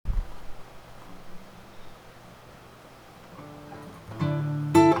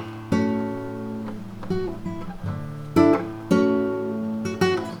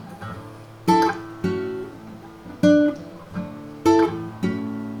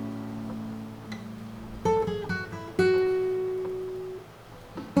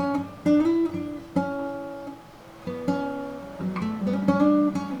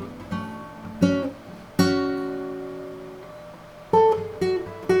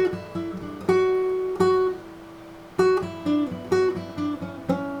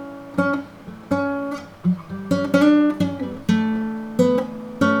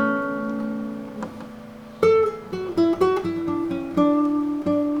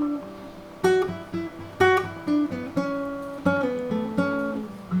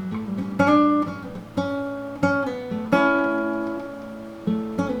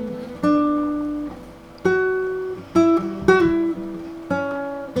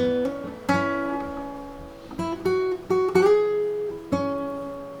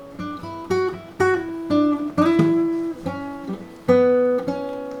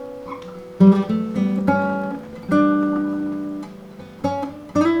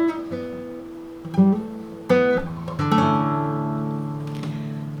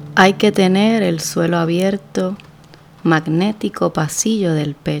Hay que tener el suelo abierto, magnético pasillo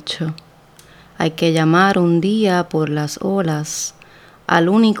del pecho. Hay que llamar un día por las olas al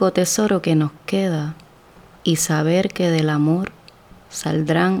único tesoro que nos queda y saber que del amor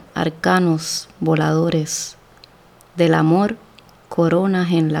saldrán arcanos voladores, del amor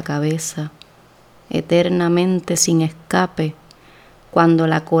coronas en la cabeza, eternamente sin escape. Cuando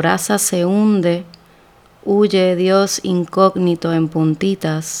la coraza se hunde, huye Dios incógnito en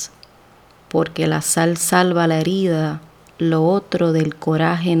puntitas, porque la sal salva la herida, lo otro del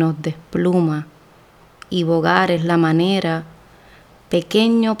coraje nos despluma, y bogar es la manera,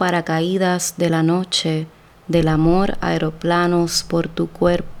 pequeño paracaídas de la noche, del amor aeroplanos por tu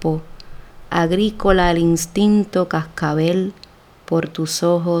cuerpo, agrícola el instinto cascabel por tus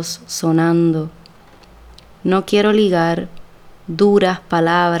ojos sonando. No quiero ligar duras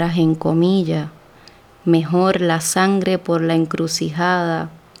palabras en comilla, mejor la sangre por la encrucijada,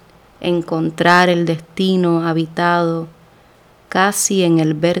 encontrar el destino habitado, casi en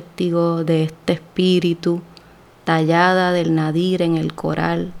el vértigo de este espíritu, tallada del nadir en el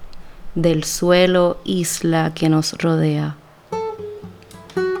coral, del suelo isla que nos rodea.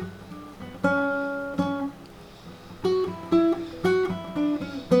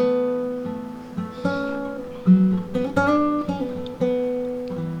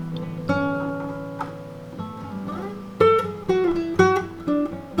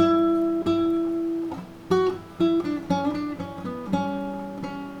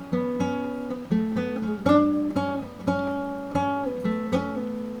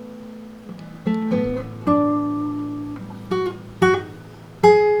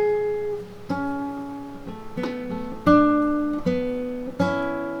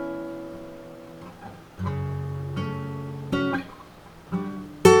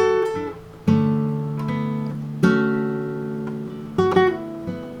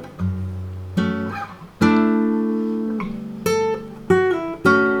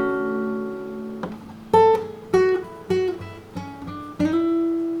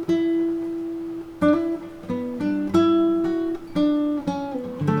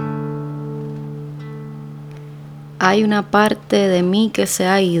 Hay una parte de mí que se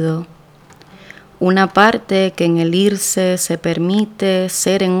ha ido, una parte que en el irse se permite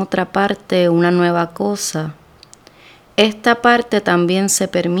ser en otra parte una nueva cosa. Esta parte también se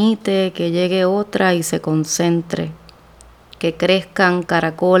permite que llegue otra y se concentre, que crezcan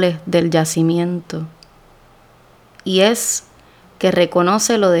caracoles del yacimiento. Y es que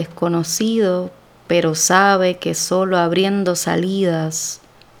reconoce lo desconocido, pero sabe que solo abriendo salidas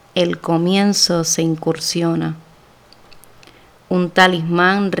el comienzo se incursiona. Un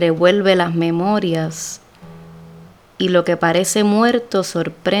talismán revuelve las memorias y lo que parece muerto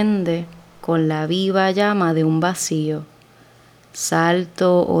sorprende con la viva llama de un vacío.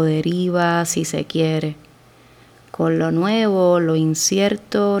 Salto o deriva si se quiere. Con lo nuevo, lo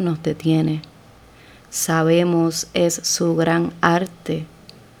incierto nos detiene. Sabemos es su gran arte,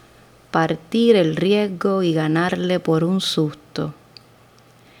 partir el riesgo y ganarle por un susto.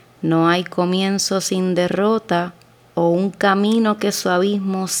 No hay comienzo sin derrota, o un camino que su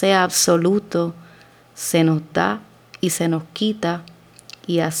abismo sea absoluto, se nos da y se nos quita,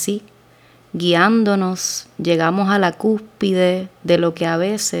 y así, guiándonos, llegamos a la cúspide de lo que a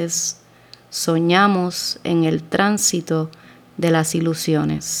veces soñamos en el tránsito de las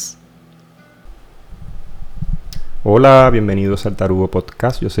ilusiones. Hola, bienvenidos al Tarugo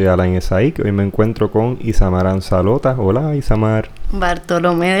Podcast. Yo soy Alain Esaí, que hoy me encuentro con Isamar Anzalotta. Hola, Isamar.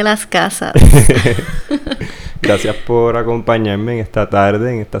 Bartolomé de las Casas. Gracias por acompañarme en esta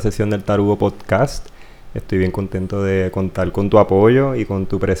tarde, en esta sesión del Tarugo Podcast. Estoy bien contento de contar con tu apoyo y con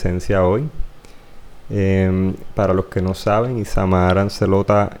tu presencia hoy. Para los que no saben, Isamar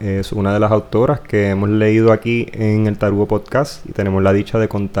Anzalotta es una de las autoras que hemos leído aquí en el Tarugo Podcast y tenemos la dicha de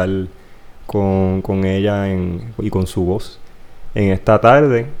contar con ella y con su voz en esta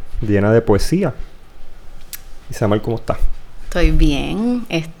tarde llena de poesía. Isamar, ¿cómo estás? Estoy bien,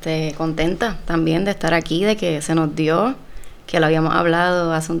 contenta también de estar aquí, de que se nos dio, que lo habíamos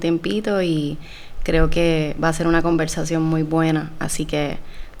hablado hace un tiempito y creo que va a ser una conversación muy buena, así que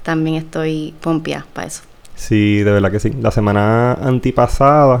también estoy pompeada para eso. Sí, de verdad que sí. La semana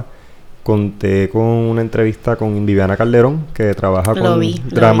antipasada conté con una entrevista con Viviana Calderón, que trabaja con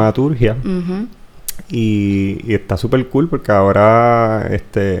dramaturgia. Uh-huh. Y está súper cool porque ahora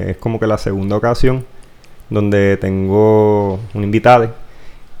es como que la segunda ocasión donde tengo un invitado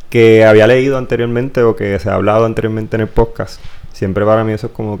que había leído anteriormente o que se ha hablado anteriormente en el podcast. Siempre para mí eso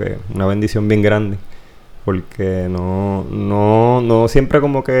es como que una bendición bien grande, porque no siempre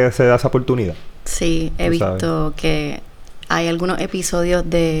como que se da esa oportunidad. Sí, he visto que hay algunos episodios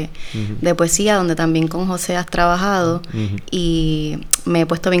de poesía donde también con José has trabajado y me he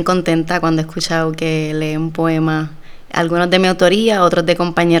puesto bien contenta cuando he escuchado que leen poemas, algunos de mi autoría, otros de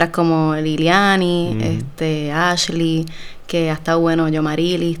compañeras como Liliani, Ashley, que ha estado bueno,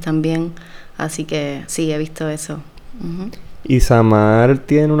 Yomarilis también, así que sí, he visto eso. Isamar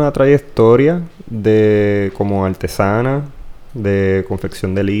tiene una trayectoria de como artesana, de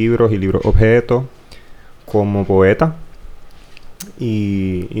confección de libros y libros objetos, como poeta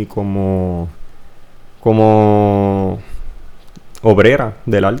y como obrera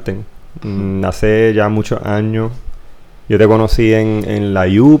del arte. Hace ya muchos años yo te conocí en la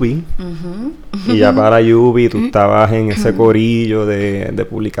Yubi y ya para Yubi tú estabas en ese corillo de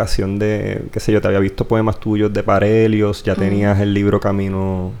publicación de, qué sé yo, te había visto poemas tuyos de Parelios, ya tenías el libro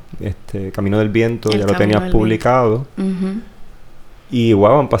Camino del Viento, ya lo tenías publicado. Y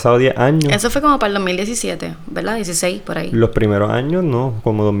wow, han pasado 10 años. Eso fue como para el 2017, ¿verdad? 16, por ahí. Los primeros años no,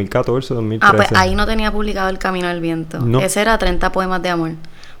 como 2014, 2013. Pues ahí no tenía publicado El Camino del Viento. No. Ese era 30 poemas de amor.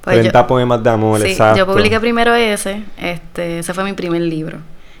 Pues 30 poemas de amor, sí, exacto. Yo publiqué primero ese fue mi primer libro.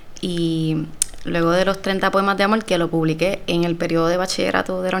 Y luego de los 30 poemas de amor, que lo publiqué en el periodo de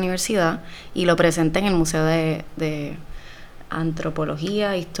bachillerato de la universidad y lo presenté en el Museo de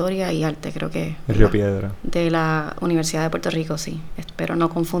Antropología, Historia y Arte, creo que Río Piedra, de la Universidad de Puerto Rico, sí. Espero no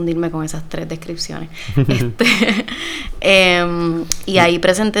confundirme con esas 3 descripciones. Y ahí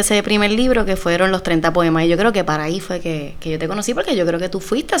presenté ese primer libro, que fueron los 30 poemas, y yo creo que para ahí fue que yo te conocí, porque yo creo que tú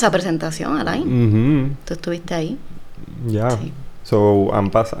fuiste a esa presentación, Alain. Tú estuviste ahí. Ya. Sí.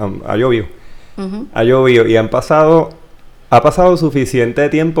 Ha llovido. Ha llovido y ha pasado suficiente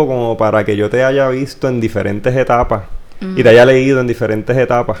tiempo como para que yo te haya visto en diferentes etapas. Y te haya leído en diferentes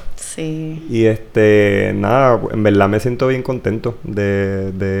etapas. Sí. Y nada, en verdad me siento bien contento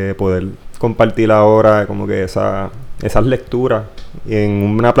de poder compartir ahora como que esas lecturas en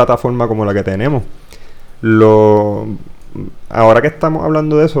una plataforma como la que tenemos. Ahora que estamos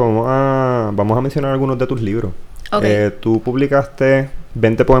hablando de eso, vamos a mencionar algunos de tus libros. Okay. Tú publicaste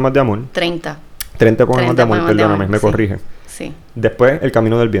 20 poemas de amor. 30 poemas de amor, perdóname, me corrige. Sí. Después, El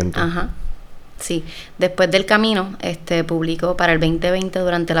Camino del Viento. Ajá. Sí, después del Camino, publicó para el 2020,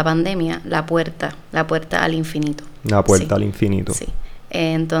 durante la pandemia, La Puerta al Infinito. La Puerta al Infinito. Sí.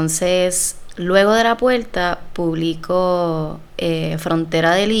 Entonces, luego de La Puerta, publicó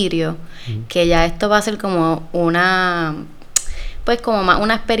Frontera de Lirio, que ya esto va a ser como una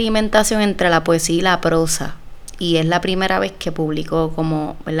experimentación entre la poesía y la prosa. Y es la primera vez que publicó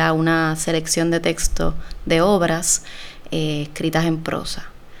como, ¿verdad?, una selección de textos de obras escritas en prosa.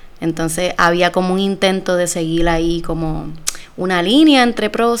 Entonces había como un intento de seguir ahí como una línea entre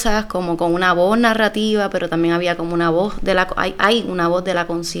prosas, como con una voz narrativa, pero también había como una voz hay una voz de la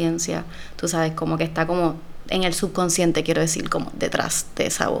conciencia, tú sabes, como que está como en el subconsciente, quiero decir, como detrás de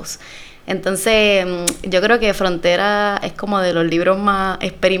esa voz. Entonces yo creo que Frontera es como de los libros más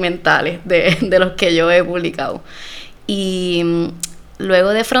experimentales de los que yo he publicado. Y luego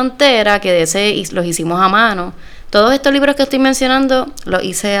de Frontera, que de ese los hicimos a mano. Todos estos libros que estoy mencionando los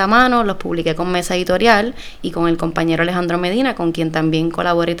hice a mano, los publiqué con Mesa Editorial y con el compañero Alejandro Medina, con quien también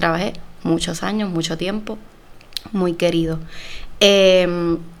colaboré y trabajé muchos años, mucho tiempo, muy querido.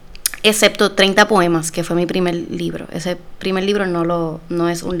 Excepto 30 poemas, que fue mi primer libro. Ese primer libro no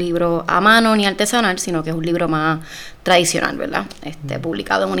es un libro a mano ni artesanal, sino que es un libro más tradicional, ¿verdad?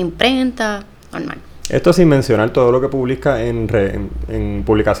 Publicado en una imprenta, normal. Esto sin mencionar todo lo que publica en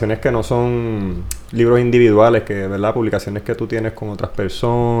publicaciones que no son libros individuales, que, ¿verdad? Publicaciones que tú tienes con otras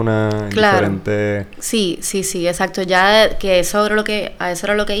personas, claro. Diferentes... Sí, exacto. Ya que a eso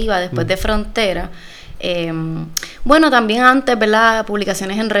era lo que iba después de Frontera. Bueno, también antes, ¿verdad?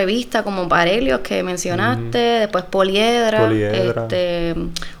 Publicaciones en revista como Parelios, que mencionaste, después Poliedra.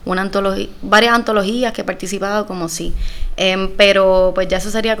 Una antología, varias antologías que he participado, como sí. Pero pues ya eso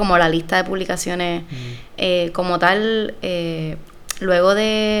sería como la lista de publicaciones como tal. Luego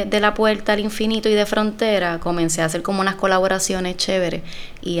de La Puerta al Infinito y de Frontera, comencé a hacer como unas colaboraciones chéveres,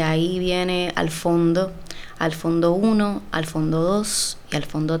 y ahí viene Al Fondo 1, Al Fondo 2 y Al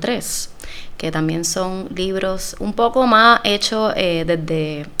Fondo 3, que también son libros un poco más hechos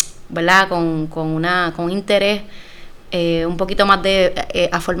desde, ¿verdad?, con interés, un poquito más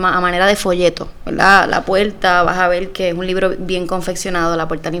a manera de folleto, ¿verdad? La Puerta, vas a ver que es un libro bien confeccionado. La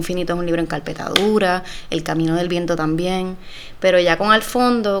Puerta al Infinito es un libro en carpetadura, El Camino del Viento también, pero ya con Al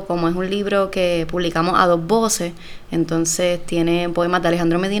Fondo, como es un libro que publicamos a 2 voces, entonces tiene poemas de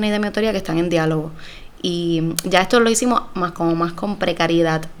Alejandro Medina y de mi autoría que están en diálogo. Y ya esto lo hicimos más con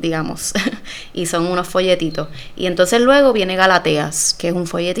precariedad, digamos, y son unos folletitos. Y entonces luego viene Galateas, que es un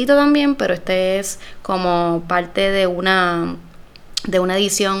folletito también, pero este es como parte de una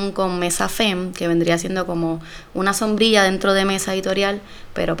edición con Mesa Fem, que vendría siendo como una sombrilla dentro de Mesa Editorial,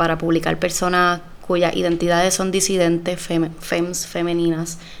 pero para publicar personas cuyas identidades son disidentes, fems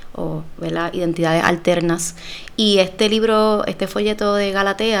femeninas, o ¿verdad? Identidades alternas. Y este libro, este folleto de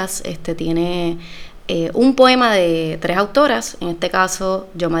Galateas, tiene un poema de 3 autoras, en este caso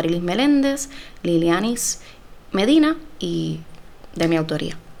yo, Marilis Meléndez, Lilianis Medina, y de mi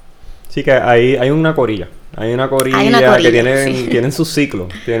autoría. Sí, que hay una corilla. Hay una corilla que tienen sus ciclos,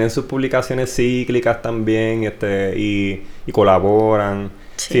 tienen sus publicaciones cíclicas también, y colaboran.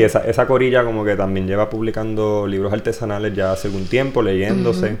 Sí, esa corilla como que también lleva publicando libros artesanales ya hace algún tiempo,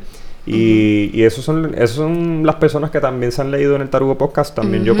 leyéndose. Y esos son las personas que también se han leído en el Tarugo Podcast.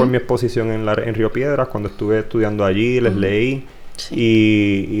 También yo por mi exposición en Río Piedras, cuando estuve estudiando allí, les leí. Sí.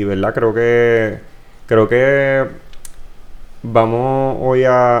 Y verdad, creo que vamos hoy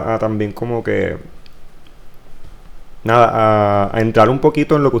a también como que nada, a entrar un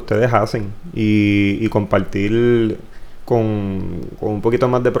poquito en lo que ustedes hacen y compartir con un poquito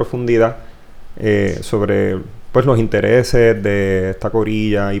más de profundidad sobre pues los intereses de esta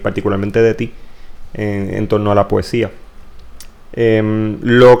corilla y particularmente de ti en torno a la poesía.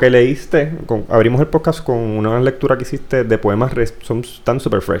 Lo que leíste, abrimos el podcast con una lectura que hiciste de poemas tan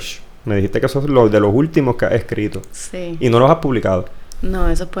super fresh. Me dijiste que esos son los de los últimos que has escrito. Sí. Y no los has publicado. No,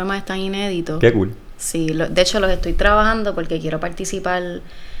 esos poemas están inéditos. Qué cool. Sí, de hecho los estoy trabajando porque quiero participar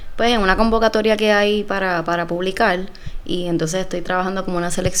pues en una convocatoria que hay para publicar, y entonces estoy trabajando como una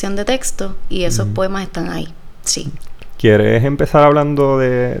selección de textos y esos poemas están ahí. Sí. ¿Quieres empezar hablando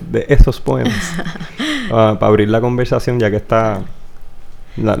de estos poemas? Para abrir la conversación, ya que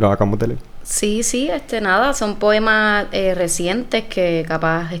los acabamos de leer. Sí, nada, son poemas recientes que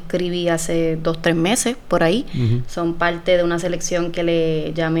capaz escribí hace 2-3 meses, por ahí. Son parte de una selección que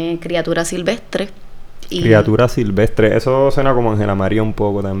le llamé Criatura Silvestre. Criatura Silvestre, eso suena como Ángela María un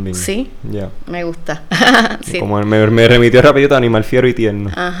poco también. Sí, yeah. Me gusta. Sí. Como me remitió rapidito a Animal Fiero y Tierno.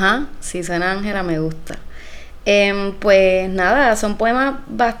 Ajá, sí, suena Ángela, me gusta. Pues nada, son poemas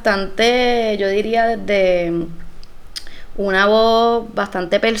bastante, yo diría, desde una voz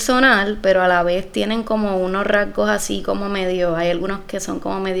bastante personal, pero a la vez tienen como unos rasgos así como medio, hay algunos que son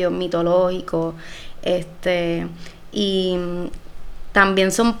como medio mitológicos, y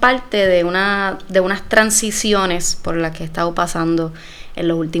también son parte de unas transiciones por las que he estado pasando en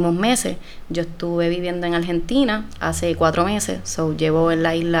los últimos meses. Yo estuve viviendo en Argentina hace 4 meses, llevo en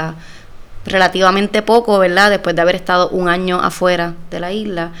la isla relativamente poco, ¿verdad? Después de haber estado 1 año afuera de la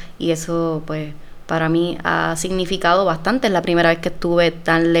isla, y eso pues para mí ha significado bastante. Es la primera vez que estuve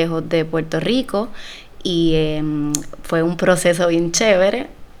tan lejos de Puerto Rico y fue un proceso bien chévere,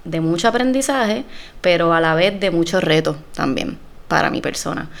 de mucho aprendizaje, pero a la vez de muchos retos también para mi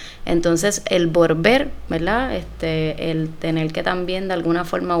persona. Entonces el volver, ¿verdad? El tener que también de alguna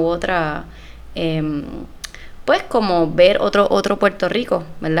forma u otra pues como ver otro Puerto Rico,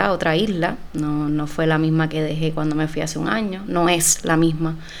 ¿verdad? Otra isla. No fue la misma que dejé cuando me fui hace 1 año. No es la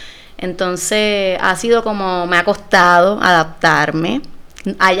misma. Entonces ha sido como, me ha costado adaptarme.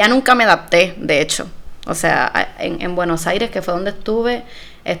 Allá nunca me adapté, de hecho. O sea, en Buenos Aires, que fue donde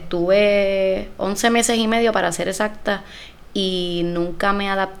estuve 11 meses y medio para ser exacta, y nunca me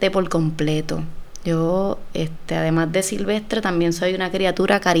adapté por completo. Yo, además de silvestre, también soy una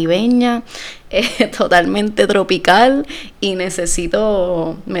criatura caribeña, totalmente tropical, y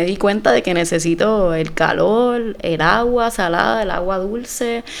me di cuenta de que necesito el calor, el agua salada, el agua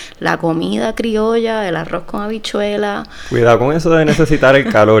dulce, la comida criolla, el arroz con habichuela. Cuidado con eso de necesitar el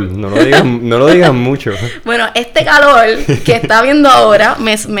calor, no lo digas mucho. Bueno, este calor que está viendo ahora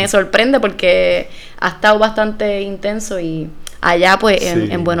me sorprende porque ha estado bastante intenso, y allá pues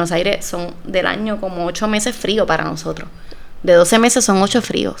en Buenos Aires son del año como 8 meses frío para nosotros. De 12 meses son 8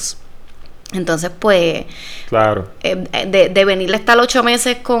 fríos. Entonces pues claro, de venirle a estar 8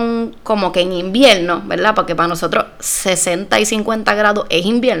 meses como que en invierno, ¿verdad? Porque para nosotros 60 y 50 grados es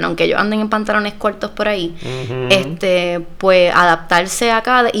invierno, aunque ellos anden en pantalones cortos por ahí. Pues adaptarse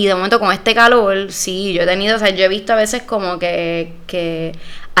acá, y de momento con este calor, sí, yo he visto a veces como que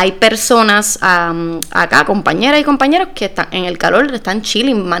hay personas acá, compañeras y compañeros, que están en el calor, están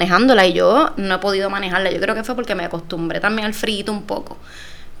chilling manejándola, y yo no he podido manejarla. Yo creo que fue porque me acostumbré también al frío un poco.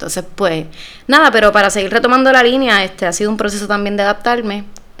 Entonces, pues, nada, pero para seguir retomando la línea, ha sido un proceso también de adaptarme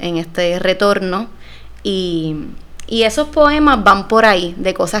en este retorno, y Y esos poemas van por ahí,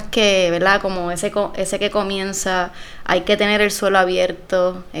 de cosas que, ¿verdad? Como ese que comienza, hay que tener el suelo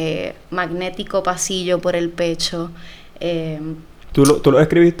abierto, magnético pasillo por el pecho. ¿Tú lo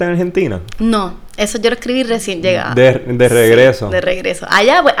escribiste en Argentina? No, eso yo lo escribí recién llegada. De regreso. Sí, de regreso.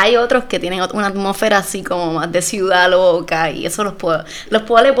 Allá pues, hay otros que tienen una atmósfera así como más de ciudad loca, y eso los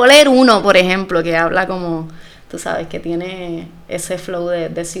puedo leer uno, por ejemplo, que habla como, tú sabes, que tiene ese flow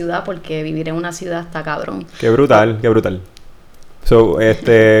de ciudad, porque vivir en una ciudad está cabrón. Qué brutal, qué brutal.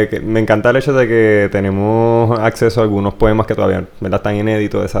 Me encanta el hecho de que tenemos acceso a algunos poemas que todavía, ¿verdad?, están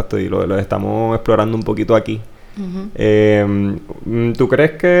inéditos, exacto, y los estamos explorando un poquito aquí. Uh-huh. ¿Tú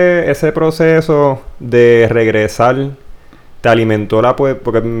crees que ese proceso de regresar te alimentó la poesía?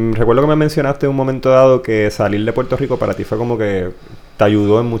 Porque recuerdo que me mencionaste en un momento dado que salir de Puerto Rico para ti fue como que te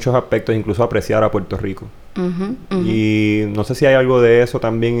ayudó en muchos aspectos, incluso a apreciar a Puerto Rico. Uh-huh, uh-huh. Y no sé si hay algo de eso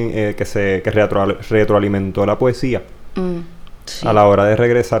también que retroalimentó la poesía sí. A la hora de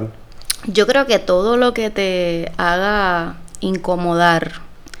regresar. Yo creo que todo lo que te haga incomodar,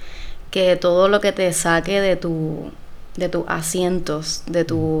 que todo lo que te saque de tus asientos, de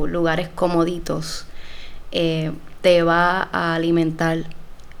tus lugares comoditos, te va a alimentar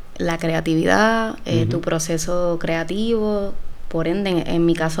la creatividad, uh-huh. Tu proceso creativo, por ende, en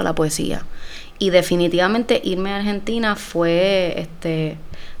mi caso, la poesía. Y definitivamente irme a Argentina fue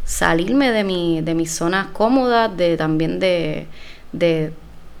salirme de mis zonas cómodas, también de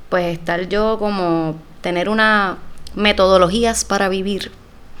pues estar yo como tener unas metodologías para vivir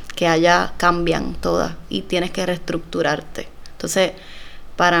que allá cambian todas y tienes que reestructurarte. Entonces,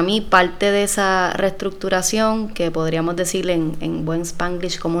 para mí, parte de esa reestructuración, que podríamos decir en buen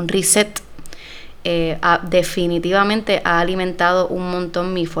Spanglish como un reset, definitivamente ha alimentado un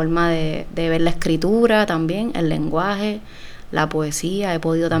montón mi forma de ver la escritura también, el lenguaje, la poesía. He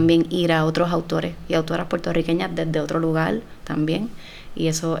podido también ir a otros autores y autoras puertorriqueñas desde otro lugar también, y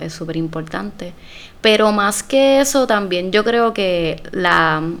eso es súper importante. Pero más que eso, también yo creo que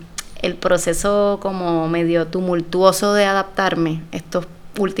el proceso como medio tumultuoso de adaptarme estos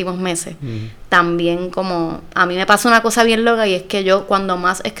últimos meses, uh-huh. También como a mí me pasa una cosa bien loca, y es que yo cuando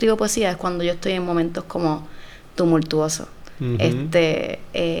más escribo poesía es cuando yo estoy en momentos como tumultuosos. Uh-huh.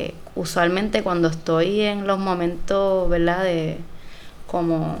 Usualmente cuando estoy en los momentos, ¿verdad?, de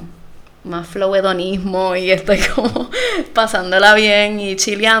como más flow hedonismo y estoy como pasándola bien y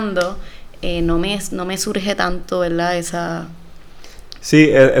chileando, no me surge tanto, ¿verdad?, esa...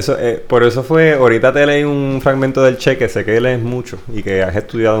 Sí, eso, por eso fue, ahorita te leí un fragmento del Che, que sé que lees mucho y que has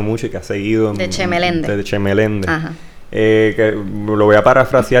estudiado mucho y que has seguido. De Che Melende. De Che Melende. Ajá. Que lo voy a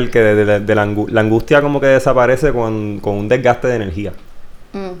parafrasear, que de la angustia como que desaparece con un desgaste de energía.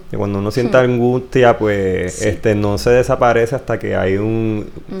 Que cuando uno siente angustia, pues sí. No se desaparece hasta que hay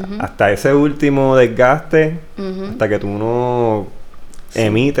hasta ese último desgaste, hasta que tú no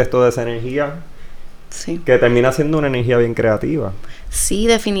emites toda esa energía, sí. Que termina siendo una energía bien creativa. Sí,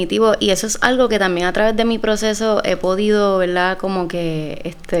 definitivo. Y eso es algo que también a través de mi proceso he podido, ¿verdad? Como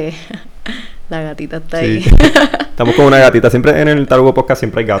que la gatita está sí. Ahí. Estamos con una gatita. Siempre en el Tarugo Podcast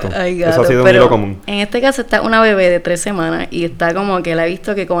siempre hay gato. Hay gato. Eso ha sido muy lo común. En este caso está una bebé de 3 semanas y está como que la he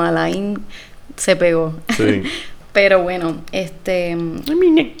visto que con Alain se pegó. Sí. Pero bueno,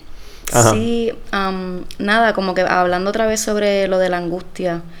 sí, nada, como que hablando otra vez sobre lo de la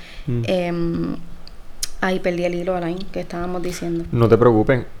angustia. Ay, perdí el hilo, Alain, que estábamos diciendo. No te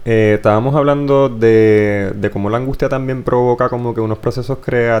preocupes. Estábamos hablando de cómo la angustia también provoca como que unos procesos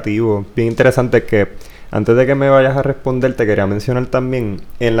creativos bien interesantes, que antes de que me vayas a responder te quería mencionar también.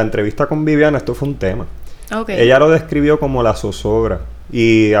 En la entrevista con Viviana esto fue un tema. Okay. Ella lo describió como la zozobra.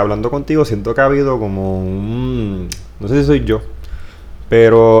 Y hablando contigo siento que ha habido como no sé si soy yo,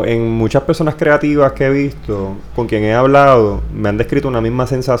 pero en muchas personas creativas que he visto, con quien he hablado, me han descrito una misma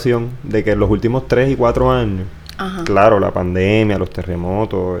sensación de que en los últimos 3 y 4 años, ajá. Claro, la pandemia, los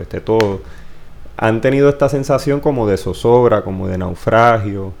terremotos, todo, han tenido esta sensación como de zozobra, como de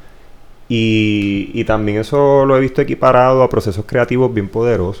naufragio, y también eso lo he visto equiparado a procesos creativos bien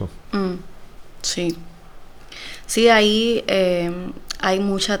poderosos. Sí. Sí, ahí hay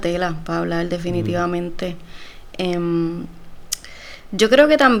mucha tela para hablar definitivamente. Yo creo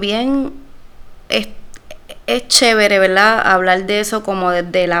que también es chévere, ¿verdad?, hablar de eso como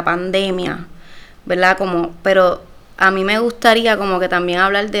desde la pandemia, ¿verdad? Pero a mí me gustaría como que también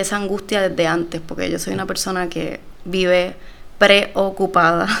hablar de esa angustia desde antes, porque yo soy una persona que vive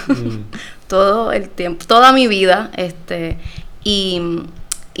preocupada todo el tiempo, toda mi vida,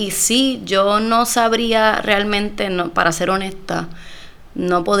 y sí, yo no sabría realmente, para ser honesta,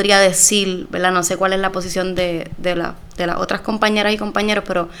 no podría decir, ¿verdad? No sé cuál es la posición de las otras compañeras y compañeros,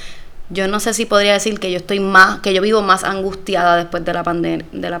 pero yo no sé si podría decir que que yo vivo más angustiada después de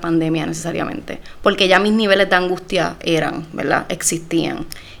la pandemia necesariamente, porque ya mis niveles de angustia eran, ¿verdad? Existían.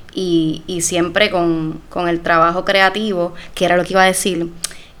 Y siempre con el trabajo creativo, que era lo que iba a decir,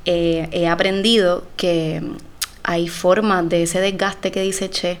 he aprendido que hay formas de ese desgaste que dice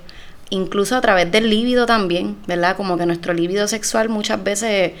Che, incluso a través del líbido también, ¿verdad? Como que nuestro líbido sexual muchas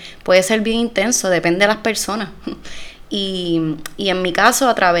veces puede ser bien intenso, depende de las personas. Y en mi caso,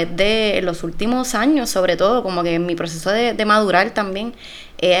 a través de los últimos años, sobre todo, como que en mi proceso de madurar también,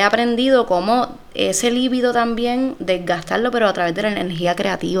 he aprendido cómo ese líbido también desgastarlo, pero a través de la energía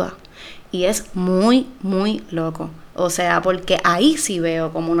creativa. Y es muy, muy loco. O sea, porque ahí sí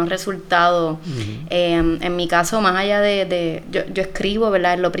veo como unos resultados. En mi caso, más allá yo escribo,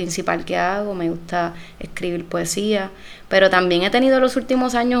 ¿verdad? Es lo principal que hago. Me gusta escribir poesía. Pero también he tenido en los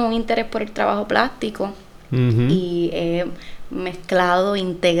últimos años un interés por el trabajo plástico. Y he mezclado,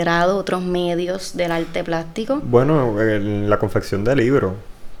 integrado otros medios del arte plástico. Bueno, en la confección de libros,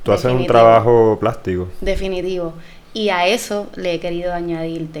 tú haces un trabajo plástico. Definitivo. Y a eso le he querido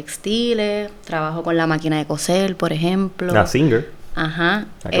añadir textiles, trabajo con la máquina de coser, por ejemplo. La Singer. Ajá.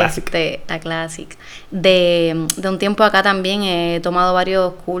 La Classic. La Classic. De un tiempo acá también he tomado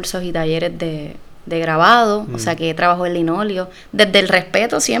varios cursos y talleres de grabado, o sea que trabajo en linóleo, desde el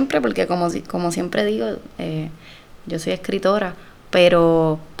respeto siempre, porque como siempre digo, yo soy escritora,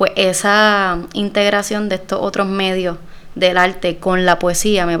 pero pues esa integración de estos otros medios del arte con la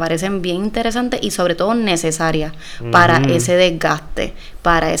poesía me parecen bien interesantes y sobre todo necesarias para ese desgaste,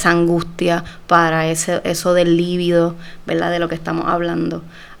 para esa angustia, para eso del líbido, ¿verdad? De lo que estamos hablando.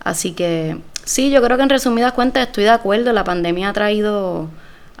 Así que sí, yo creo que en resumidas cuentas estoy de acuerdo, la pandemia ha traído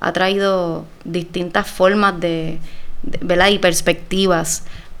distintas formas ¿verdad? Y perspectivas,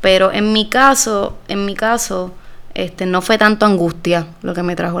 pero en mi caso, no fue tanto angustia lo que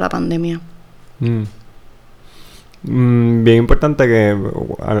me trajo la pandemia. Bien importante que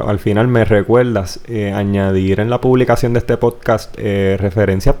al final me recuerdas añadir en la publicación de este podcast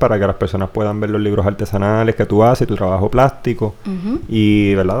referencias para que las personas puedan ver los libros artesanales que tú haces, tu trabajo plástico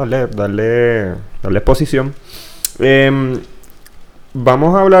y, ¿verdad? darle exposición.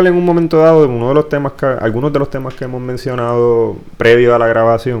 Vamos a hablar en un momento dado de algunos de los temas que hemos mencionado previo a la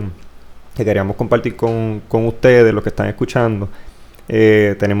grabación, que queríamos compartir con ustedes, los que están escuchando.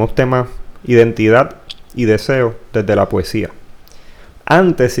 Tenemos temas identidad y deseo desde la poesía.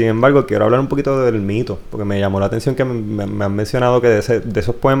 Antes, sin embargo, quiero hablar un poquito del mito, porque me llamó la atención que me han mencionado que de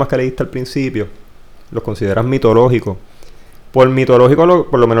esos poemas que leíste al principio, los consideras mitológicos. Por mitológico,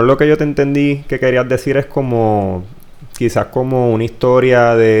 por lo menos lo que yo te entendí que querías decir es como... quizás como una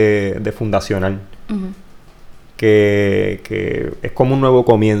historia de fundacional, que es como un nuevo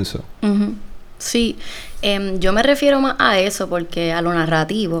comienzo. Sí, yo me refiero más a eso porque a lo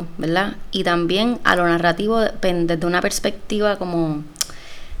narrativo, ¿verdad? Y también a lo narrativo desde una perspectiva como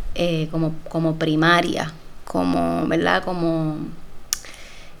primaria, como, ¿verdad? Como...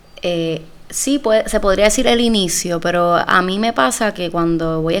 sí, se podría decir el inicio, pero a mí me pasa que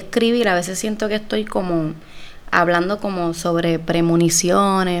cuando voy a escribir a veces siento que estoy como... hablando como sobre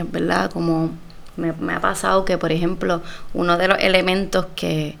premoniciones, ¿verdad? Como me ha pasado que, por ejemplo, uno de los elementos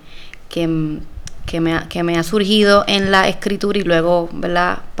que me ha surgido en la escritura y luego,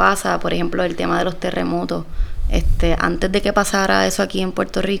 ¿verdad? Pasa, por ejemplo, el tema de los terremotos. Antes de que pasara eso aquí en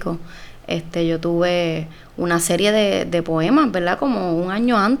Puerto Rico, yo tuve una serie de poemas, ¿verdad? Como un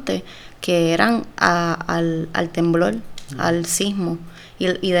año antes, que eran al temblor, al sismo.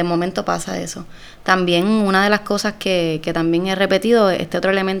 Y de momento pasa eso. También una de las cosas que también he repetido,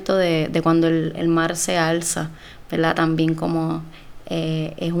 otro elemento de cuando el mar se alza, ¿verdad? También como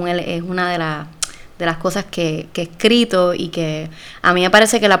es una de las cosas que he escrito y que a mí me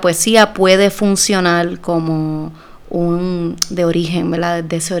parece que la poesía puede funcionar como de origen, ¿verdad?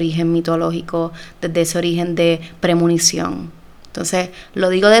 Desde ese origen mitológico, desde ese origen de premonición. Entonces, lo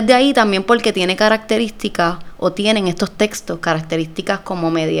digo desde ahí también porque tiene características, o tienen estos textos características como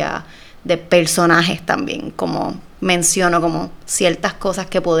media de personajes también, como menciono como ciertas cosas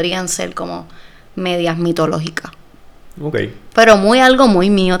que podrían ser como medias mitológicas. Okay. Pero algo muy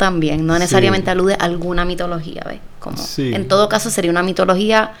mío también, no necesariamente alude a alguna mitología, ¿ves? Como en todo caso sería una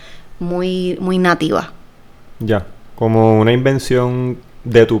mitología muy, muy nativa. Ya, como una invención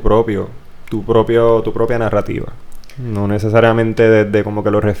de tu propia narrativa. No necesariamente desde como que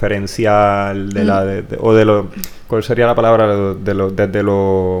lo referencial ¿cuál sería la palabra? Desde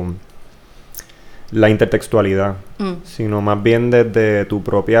la intertextualidad, sino más bien desde tu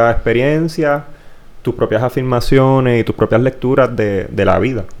propia experiencia tus propias afirmaciones y tus propias lecturas de la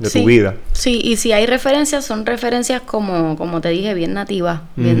vida, de tu vida. Sí, y si hay referencias, son referencias como te dije, bien nativas,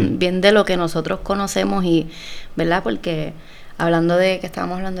 bien de lo que nosotros conocemos y, ¿verdad? Porque hablando de, que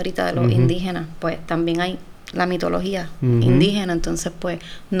estábamos hablando ahorita de los indígenas, pues también hay la mitología indígena, entonces pues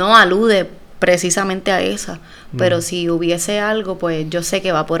no alude precisamente a esa, pero si hubiese algo, pues yo sé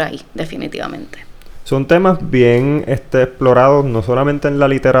que va por ahí, definitivamente. Son temas bien explorados, no solamente en la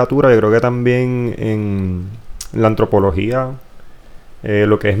literatura, yo creo que también en la antropología,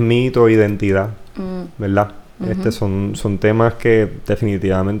 lo que es mito, identidad, ¿verdad? Son temas que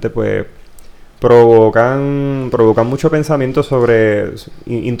definitivamente pues provocan mucho pensamiento sobre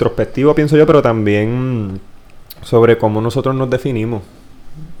introspectivo, pienso yo, pero también sobre cómo nosotros nos definimos.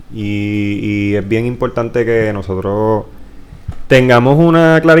 Y es bien importante que nosotros tengamos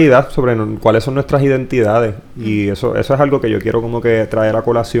una claridad sobre cuáles son nuestras identidades. Y eso es algo que yo quiero como que traer a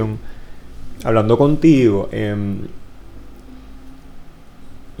colación. Hablando contigo,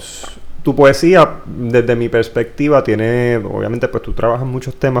 tu poesía, desde mi perspectiva, tiene, obviamente pues tú trabajas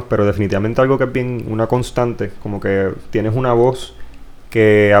muchos temas, pero definitivamente algo que es bien una constante, como que tienes una voz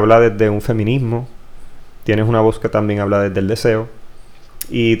que habla desde un feminismo, tienes una voz que también habla desde el deseo,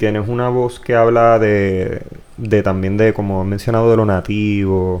 y tienes una voz que habla de también de, como he mencionado, de lo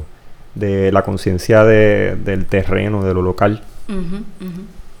nativo, de la conciencia del terreno, de lo local.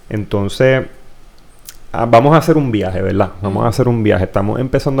 Entonces, vamos a hacer un viaje, ¿verdad? Vamos a hacer un viaje. Estamos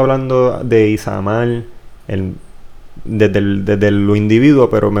empezando hablando de Isamar desde lo individuo,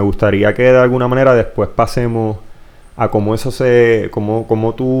 pero me gustaría que de alguna manera después pasemos a cómo eso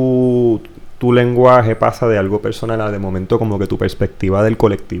cómo tu lenguaje pasa de algo personal a de momento como que tu perspectiva del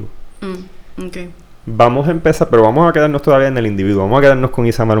colectivo. Okay. Vamos a empezar, pero vamos a quedarnos todavía en el individuo. Vamos a quedarnos con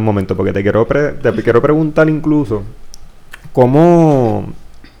Isamar un momento, porque te quiero preguntar incluso cómo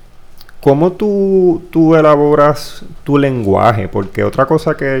tú elaboras tu lenguaje, porque otra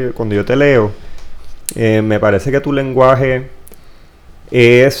cosa que cuando yo te leo, me parece que tu lenguaje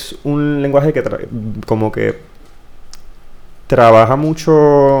es un lenguaje que como que trabaja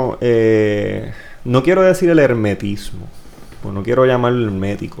mucho, no quiero decir el hermetismo, o no quiero llamarlo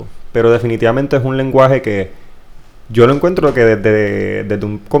hermético, pero definitivamente es un lenguaje que yo lo encuentro que desde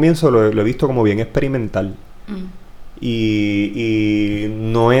un comienzo lo he visto como bien experimental. Y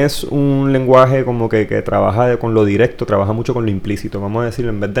no es un lenguaje como que trabaja con lo directo, trabaja mucho con lo implícito. Vamos a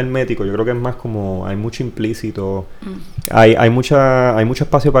decirlo, en vez de hermético, yo creo que es más como hay mucho implícito, hay mucho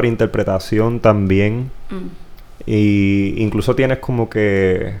espacio para interpretación también. Y incluso tienes como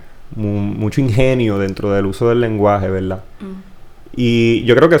que mucho ingenio dentro del uso del lenguaje, ¿verdad? Y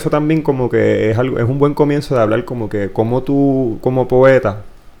yo creo que eso también como que es un buen comienzo de hablar como que cómo tú como poeta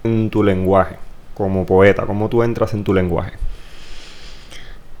en tu lenguaje, como poeta, cómo tú entras en tu lenguaje.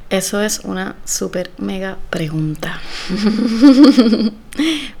 Eso es una súper mega pregunta.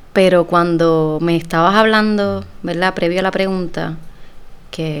 Pero cuando me estabas hablando, ¿verdad? Previo a la pregunta,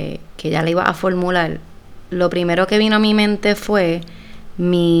 que ya la iba a formular, lo primero que vino a mi mente fue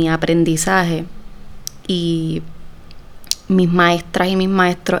mi aprendizaje y mis maestras y mis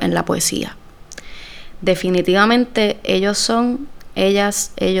maestros en la poesía. Definitivamente ellas son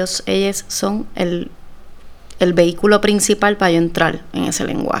el vehículo principal para yo entrar en ese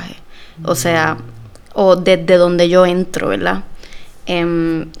lenguaje. O sea, o desde donde yo entro, ¿verdad?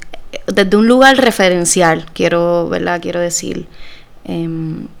 Desde un lugar referencial, quiero decir.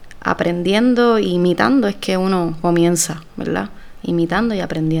 Aprendiendo e imitando es que uno comienza, ¿verdad? Imitando y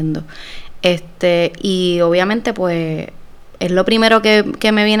aprendiendo. Y obviamente pues es lo primero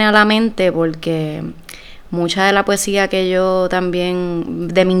que me viene a la mente, porque mucha de la poesía que yo también,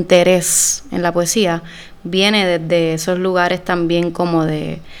 de mi interés en la poesía, viene desde esos lugares también como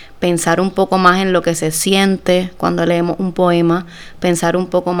de pensar un poco más en lo que se siente cuando leemos un poema, pensar un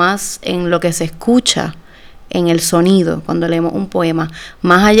poco más en lo que se escucha en el sonido cuando leemos un poema,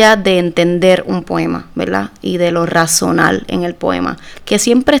 más allá de entender un poema, ¿verdad? Y de lo racional en el poema, que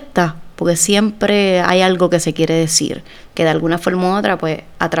siempre está, porque siempre hay algo que se quiere decir, que de alguna forma u otra, pues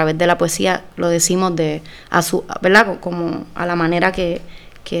a través de la poesía lo decimos ¿verdad? Como a la manera que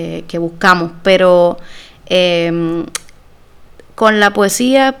buscamos, pero con la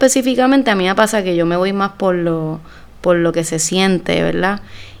poesía específicamente a mí me pasa que yo me voy más por lo que se siente, ¿verdad?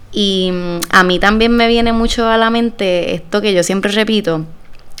 Y a mí también me viene mucho a la mente esto que yo siempre repito,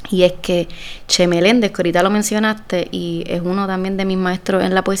 y es que Che Meléndez, que ahorita lo mencionaste, y es uno también de mis maestros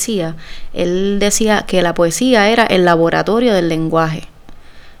en la poesía, él decía que la poesía era el laboratorio del lenguaje.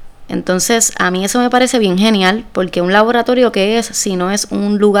 Entonces, a mí eso me parece bien genial, porque un laboratorio, ¿qué es? Si no es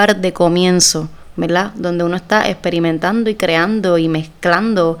un lugar de comienzo ¿verdad? Donde uno está experimentando y creando y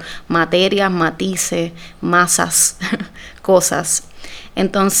mezclando materias, matices, masas, cosas.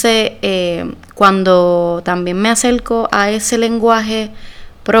 Entonces, cuando también me acerco a ese lenguaje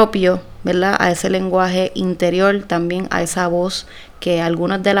propio, ¿verdad? A ese lenguaje interior, también a esa voz que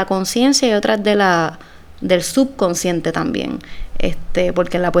algunas de la conciencia y otras del subconsciente también.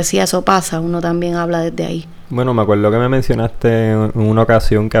 Porque en la poesía eso pasa, uno también habla desde ahí. Bueno, me acuerdo que me mencionaste en una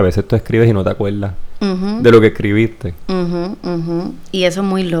ocasión que a veces tú escribes y no te acuerdas de lo que escribiste. Y eso es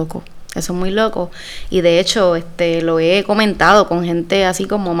muy loco. Eso es muy loco. Y de hecho, lo he comentado con gente así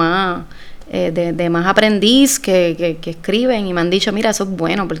como más de más aprendiz que escriben y me han dicho, mira, eso es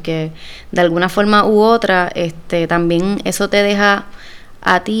bueno porque de alguna forma u otra también eso te deja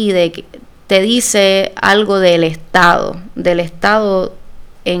a ti, te dice algo del estado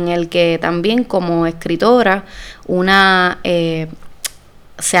en el que también como escritora una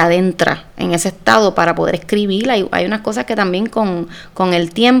se adentra en ese estado para poder escribir. Hay unas cosas que también con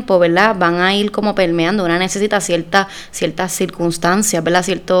el tiempo, ¿verdad? Van a ir como permeando. Una necesita ciertas circunstancias, ¿verdad?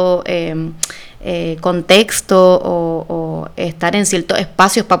 Cierto contexto o estar en ciertos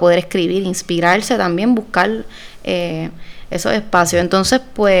espacios para poder escribir, inspirarse también, buscar esos espacios. Entonces,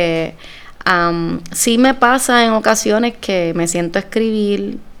 pues, sí me pasa en ocasiones que me siento a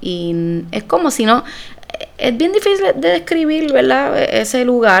escribir y es como si no... Es bien difícil de describir, ¿verdad? Ese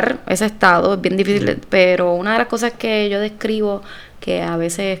lugar, ese estado, es bien difícil, pero una de las cosas que yo describo, que a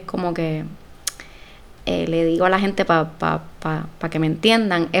veces como que le digo a la gente para que me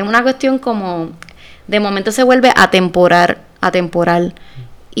entiendan, es una cuestión como, de momento se vuelve atemporal,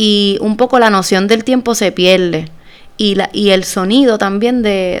 y un poco la noción del tiempo se pierde, y el sonido también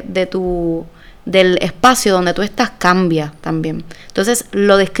del espacio donde tú estás cambia también. Entonces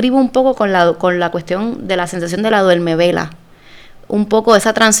lo describo un poco con la cuestión de la sensación de la duermevela, un poco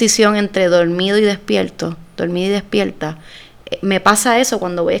esa transición entre dormido y despierta. Me pasa eso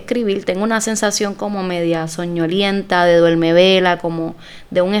cuando voy a escribir, tengo una sensación como media soñolienta, de duermevela, como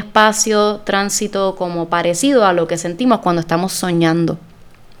de un espacio tránsito como parecido a lo que sentimos cuando estamos soñando.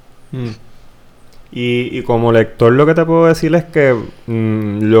 Y como lector lo que te puedo decir es que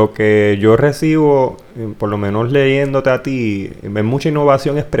lo que yo recibo, por lo menos leyéndote a ti, es mucha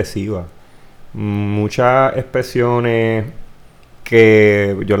innovación expresiva. Muchas expresiones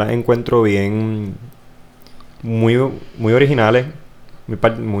que yo las encuentro bien, muy originales,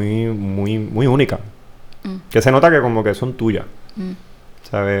 muy únicas. Que se nota que como que son tuyas.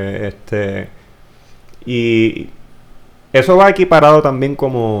 ¿Sabes? Y... eso va equiparado también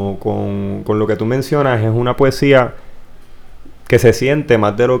como con lo que tú mencionas, es una poesía que se siente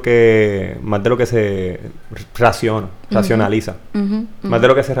más de lo que se racionaliza. Más de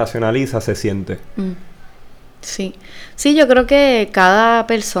lo que se racionaliza se siente. Sí, yo creo que cada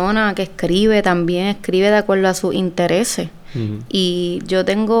persona que escribe también escribe de acuerdo a sus intereses. Y yo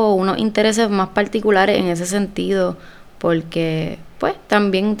tengo unos intereses más particulares en ese sentido, porque pues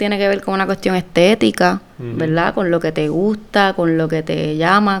también tiene que ver con una cuestión estética, ¿verdad? Con lo que te gusta, con lo que te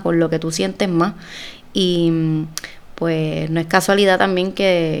llama, con lo que tú sientes más. Y pues no es casualidad también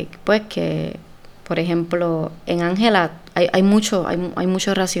que por ejemplo, en Ángela hay mucho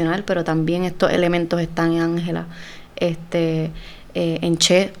racional, pero también estos elementos están en Ángela. En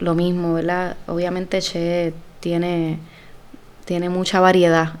Che lo mismo, ¿verdad? Obviamente Che tiene mucha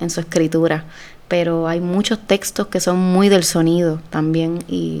variedad en su escritura, pero hay muchos textos que son muy del sonido también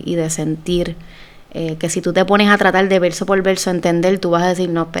y de sentir, que si tú te pones a tratar de verso por verso entender, tú vas a decir,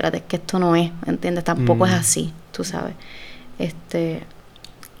 no, espérate, es que esto no es, ¿entiendes? Tampoco es así, tú sabes.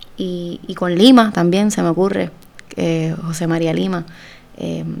 Y con Lima también se me ocurre, José María Lima,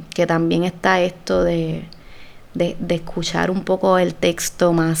 que también está esto de escuchar un poco el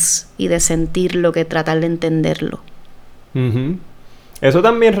texto más y de sentirlo que tratar de entenderlo. Eso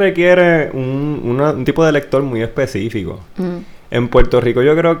también requiere un tipo de lector muy específico. En Puerto Rico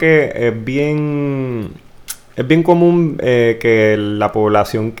yo creo que es bien común que la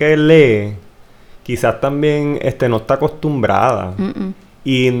población que lee quizás también no está acostumbrada.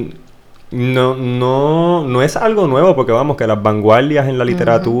 Y no es algo nuevo, porque vamos, que las vanguardias en la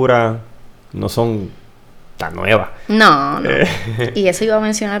literatura no son tan nuevas. No. Y eso iba a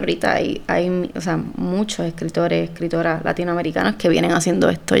mencionar ahorita. Hay o sea, muchos escritoras latinoamericanos que vienen haciendo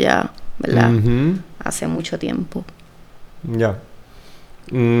esto ya, ¿verdad? Hace mucho tiempo. Ya.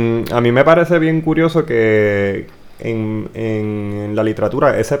 A mí me parece bien curioso que en la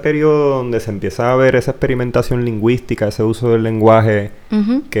literatura, ese periodo donde se empieza a ver esa experimentación lingüística, ese uso del lenguaje,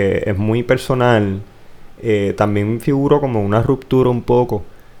 que es muy personal, también figuró como una ruptura un poco.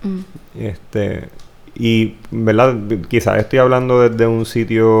 Y, ¿verdad? Quizás estoy hablando desde un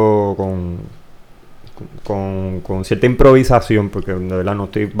sitio con cierta improvisación, porque de verdad no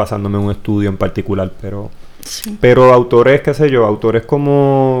estoy basándome en un estudio en particular, Sí. pero autores, qué sé yo, autores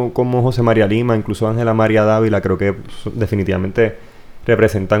como José María Lima, incluso Ángela María Dávila, creo que definitivamente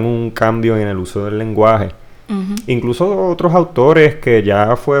representan un cambio en el uso del lenguaje. Uh-huh. Incluso otros autores que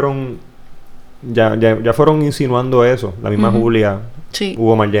ya fueron insinuando eso. La misma Uh-huh. Julia, Sí.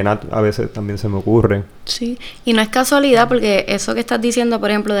 Hugo Mallenat, a veces también se me ocurre. Sí, y no es casualidad porque eso que estás diciendo, por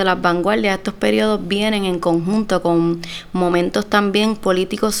ejemplo, de las vanguardias, estos periodos vienen en conjunto con momentos también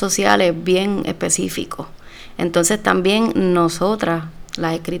políticos sociales bien específicos. Entonces también nosotras,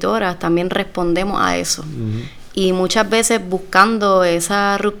 las escritoras, también respondemos a eso. Uh-huh. Y muchas veces buscando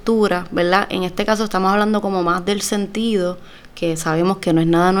esa ruptura, ¿verdad? En este caso estamos hablando como más del sentido, que sabemos que no es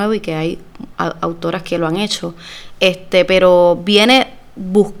nada nuevo y que hay autoras que lo han hecho, pero viene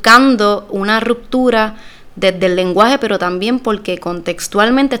buscando una ruptura desde el lenguaje, pero también porque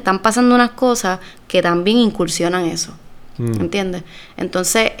contextualmente están pasando unas cosas que también incursionan eso. ¿Entiendes?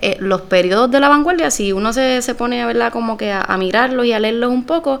 Entonces, los periodos de la vanguardia, si uno se pone, ¿verdad?, como que a mirarlos y a leerlos un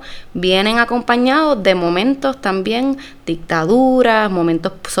poco, vienen acompañados de momentos también, dictaduras,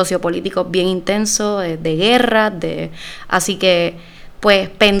 momentos sociopolíticos bien intensos, de guerras, así que, pues,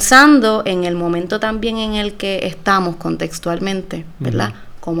 pensando en el momento también en el que estamos contextualmente, ¿verdad?,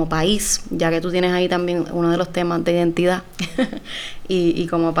 como país, ya que tú tienes ahí también uno de los temas de identidad, y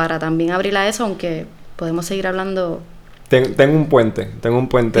como para también abrir a eso, aunque podemos seguir hablando. Tengo un puente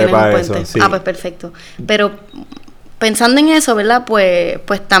para eso. Sí. Ah, pues perfecto. Pero pensando en eso, ¿verdad?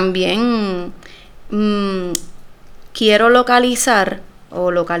 Pues también quiero localizarme,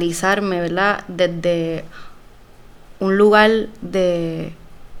 ¿verdad? Desde un lugar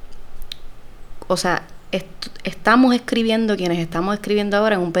o sea, estamos escribiendo, quienes estamos escribiendo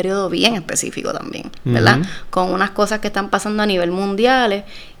ahora, en un periodo bien específico también, ¿verdad? Uh-huh. Con unas cosas que están pasando a nivel mundial.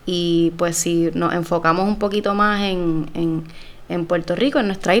 Y pues si nos enfocamos un poquito más en Puerto Rico, en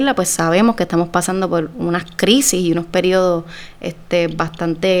nuestra isla, pues sabemos que estamos pasando por unas crisis y unos periodos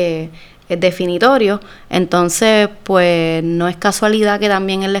bastante definitorios. Entonces, pues no es casualidad que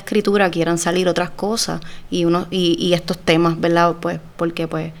también en la escritura quieran salir otras cosas y estos temas, ¿verdad? Pues porque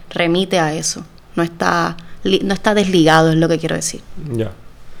pues remite a eso. No está desligado, es lo que quiero decir. Ya.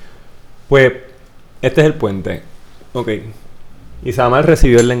 Pues este es el puente. Ok. Isamar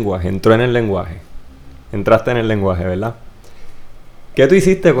recibió el lenguaje, entró en el lenguaje. Entraste en el lenguaje, ¿verdad? ¿Qué tú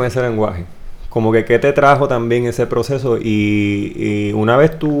hiciste con ese lenguaje? Como que qué te trajo también ese proceso y una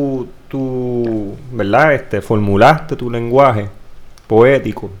vez tú ¿verdad? Formulaste tu lenguaje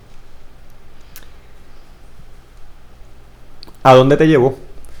poético. ¿A dónde te llevó?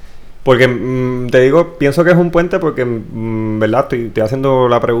 Porque te digo, pienso que es un puente porque, ¿verdad? Estoy haciendo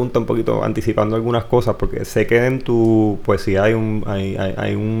la pregunta un poquito, anticipando algunas cosas, porque sé que en tu poesía hay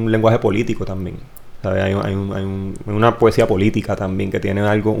un lenguaje político también, ¿sabes? Hay una poesía política también que tiene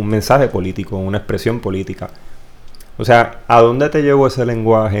un mensaje político, una expresión política. O sea, ¿a dónde te llevó ese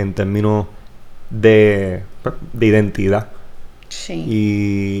lenguaje en términos de identidad?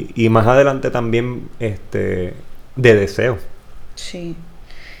 Sí. Y más adelante también de deseo. Sí.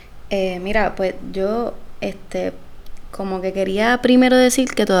 Mira, pues yo, como que quería primero decir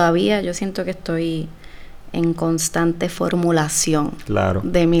que todavía yo siento que estoy en constante formulación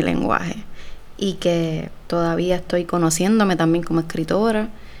de mi lenguaje y que todavía estoy conociéndome también como escritora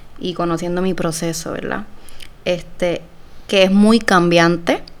y conociendo mi proceso, ¿verdad? Que es muy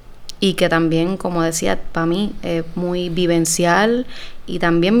cambiante y que también, como decía, para mí es muy vivencial y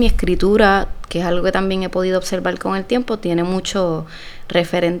también mi escritura, que es algo que también he podido observar con el tiempo, tiene muchos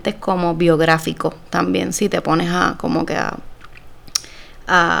referentes como biográficos también, si te pones a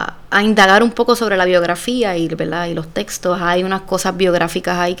indagar un poco sobre la biografía ¿verdad? Y los textos, hay unas cosas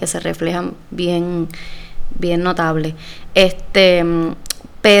biográficas ahí que se reflejan bien, bien notables.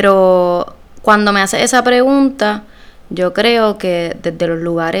 Pero cuando me hace esa pregunta, yo creo que desde los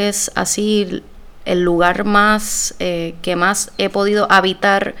lugares así, el lugar más que más he podido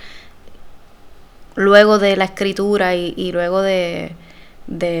habitar luego de la escritura y luego de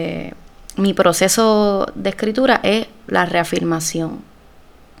mi proceso de escritura es la reafirmación.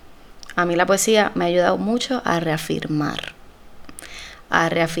 A mí la poesía me ha ayudado mucho a reafirmar. A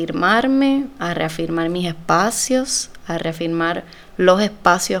reafirmarme, a reafirmar mis espacios, a reafirmar los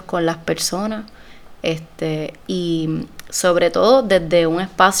espacios con las personas. Y sobre todo desde un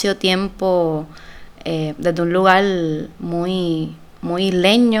espacio-tiempo, desde un lugar muy, muy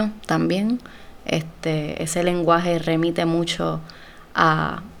isleño también. Ese lenguaje remite mucho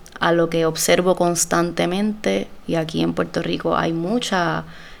a lo que observo constantemente, y aquí en Puerto Rico hay mucho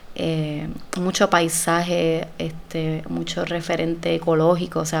paisaje, mucho referente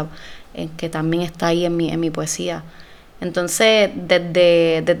ecológico, o sea, que también está ahí en mi poesía. Entonces,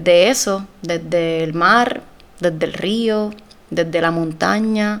 desde eso, desde el mar, desde el río, desde la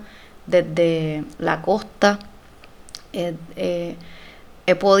montaña, desde la costa,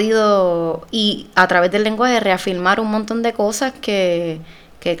 he podido, y a través del lenguaje, reafirmar un montón de cosas que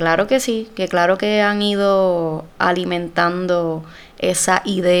claro que sí, que claro que han ido alimentando esa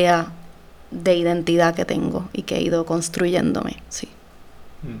idea de identidad que tengo y que he ido construyéndome, sí.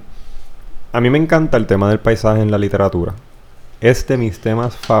 A mí me encanta el tema del paisaje en la literatura. Es de mis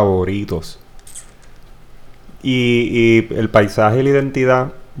temas favoritos. Y el paisaje y la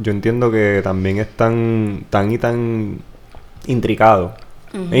identidad, yo entiendo que también es tan intricado.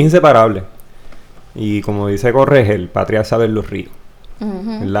 Uh-huh. Es inseparable. Y como dice Corregel, patria sabe los ríos.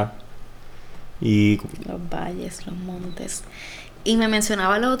 Uh-huh. ¿Verdad? Y los valles, los montes. Y me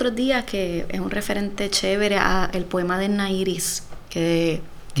mencionaba los otros días que es un referente chévere a el poema de Nairis, que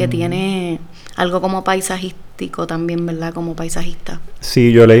tiene algo como paisajístico también, ¿verdad? Como paisajista.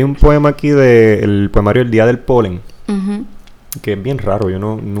 Sí, yo leí un poema aquí del poemario El Día del Polen, uh-huh, que es bien raro. Yo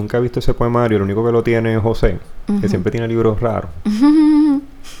nunca he visto ese poemario. El único que lo tiene es José, uh-huh, que siempre tiene libros raros. Uh-huh.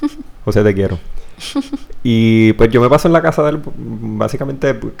 José, te quiero. Y pues yo me paso en la casa de él,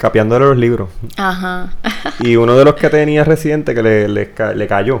 básicamente capeándole los libros. Ajá. Y uno de los que tenía residente que le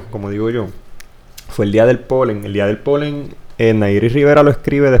cayó, como digo yo, fue El Día del Polen. El Día del Polen, Nairis Rivera lo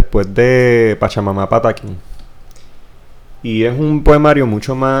escribe después de Pachamama Pataquín. Y es un poemario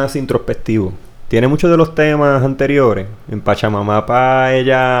mucho más introspectivo. Tiene muchos de los temas anteriores. En Pachamamapa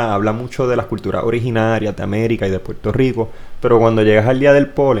ella habla mucho de las culturas originarias de América y de Puerto Rico. Pero cuando llegas al Día del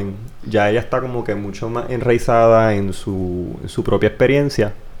Polen, ya ella está como que mucho más enraizada en su propia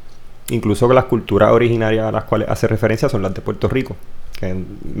experiencia. Incluso que las culturas originarias a las cuales hace referencia son las de Puerto Rico.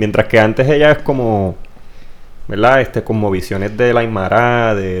 Mientras que antes ella es como, ¿verdad? Como visiones de la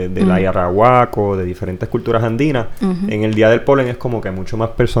Aymara, de la Yarrahuaco, de diferentes culturas andinas. Uh-huh. En el Día del Polen es como que mucho más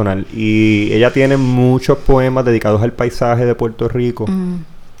personal. Y ella tiene muchos poemas dedicados al paisaje de Puerto Rico. Uh-huh.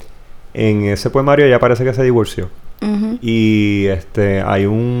 En ese poemario ella parece que se divorció. Uh-huh. Y hay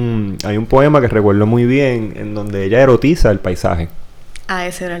un poema que recuerdo muy bien en donde ella erotiza el paisaje. Ah,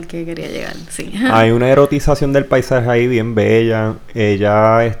 ese era el que quería llegar, sí. Hay una erotización del paisaje ahí bien bella.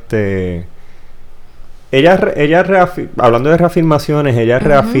 Hablando de reafirmaciones, ella uh-huh,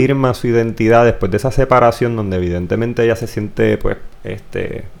 reafirma su identidad después de esa separación donde evidentemente ella se siente pues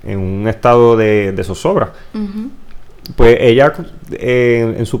en un estado de zozobra. Uh-huh. Pues ella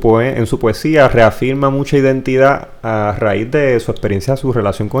en su poesía reafirma mucha identidad a raíz de su experiencia, su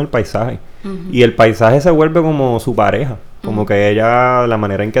relación con el paisaje. Uh-huh. Y el paisaje se vuelve como su pareja. Como uh-huh, que ella, la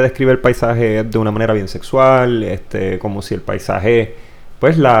manera en que describe el paisaje es de una manera bien sexual, como si el paisaje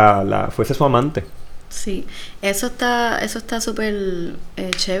pues fuese su amante. Sí, eso está súper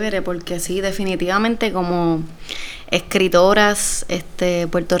chévere porque sí, definitivamente como escritoras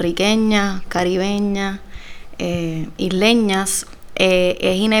puertorriqueñas, caribeñas, isleñas,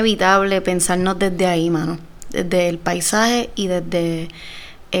 es inevitable pensarnos desde ahí, mano, desde el paisaje y desde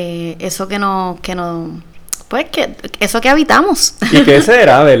eso que nos pues que eso que habitamos. ¿Y qué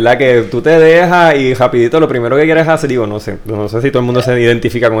será, verdad? Que tú te dejas y rapidito lo primero que quieres hacer, digo, no sé si todo el mundo se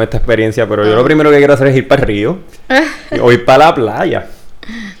identifica con esta experiencia, pero yo lo primero que quiero hacer es ir para el río o ir para la playa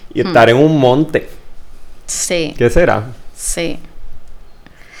y estar en un monte. Sí. ¿Qué será? Sí.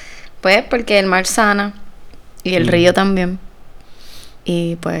 Pues porque el mar sana y el río también.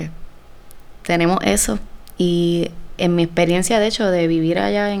 Y pues tenemos eso. Y en mi experiencia, de hecho, de vivir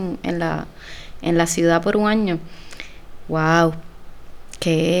allá en la ciudad por un año, wow,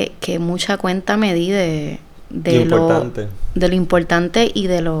 que mucha cuenta me di de lo importante y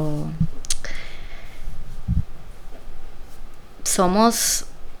de lo... Somos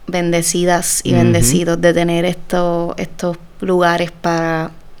bendecidas y uh-huh, bendecidos de tener estos lugares para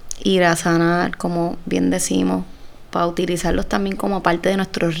ir a sanar, como bien decimos, para utilizarlos también como parte de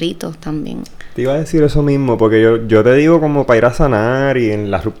nuestros ritos también. Te iba a decir eso mismo, porque yo te digo como para ir a sanar y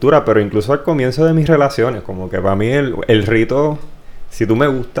en la ruptura, pero incluso al comienzo de mis relaciones, como que para mí el rito, si tú me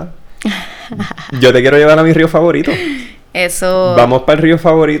gustas, yo te quiero llevar a mi río favorito. Eso... Vamos para el río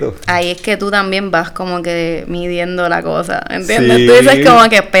favorito. Ahí es que tú también vas como que midiendo la cosa, ¿entiendes? Sí. Tú dices como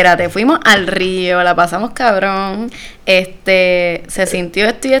que, espérate, fuimos al río, la pasamos cabrón, se sintió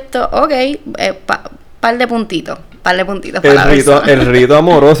esto y esto, ok, par de puntitos. par de puntitos para la persona. El rito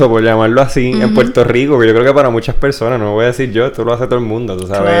amoroso, por llamarlo así, en Puerto Rico, que yo creo que para muchas personas, no voy a decir yo, esto lo hace todo el mundo, tú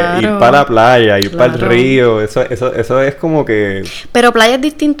sabes. Claro, ir para la playa, ir para el río, eso es como que... Pero playa es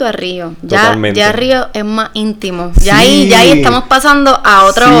distinto a río. Ya río es más íntimo. Sí. Ya ahí estamos pasando a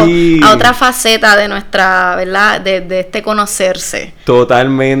otra faceta de nuestra, ¿verdad? De este conocerse.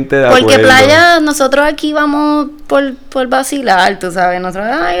 Totalmente de acuerdo. Porque playa, nosotros aquí vamos por vacilar, tú sabes. Nosotros,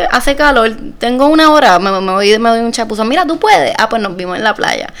 ay, hace calor, tengo una hora, me doy un chapuzón. Mira, tú puedes. Ah, pues nos vimos en la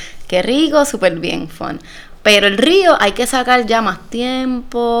playa. Qué rico, súper bien, fun. Pero el río hay que sacar ya más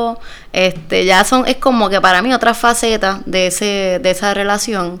tiempo. Es como que para mí otra faceta de esa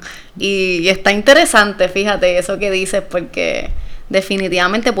relación. Y está interesante, fíjate, eso que dices, porque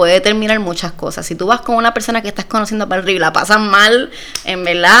definitivamente puede determinar muchas cosas. Si tú vas con una persona que estás conociendo para el río y la pasan mal, en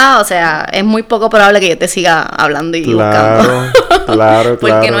verdad, o sea, es muy poco probable que yo te siga hablando y buscando. Claro.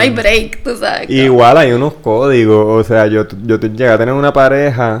 Porque no hay break, tú sabes. Igual hay unos códigos, o sea, yo llegué a tener una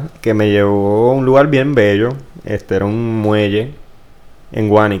pareja que me llevó a un lugar bien bello, era un muelle en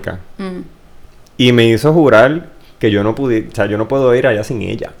Guánica, y me hizo jurar que yo no puedo ir allá sin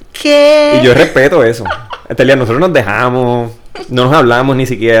ella. ¿Qué? Y yo respeto eso. Hasta el día nosotros nos dejamos, no nos hablamos ni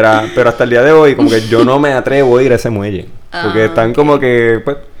siquiera, pero hasta el día de hoy como que yo no me atrevo a ir a ese muelle, porque están como que,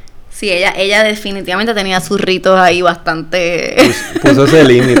 pues... Sí, ella definitivamente tenía sus ritos ahí bastante... Puso ese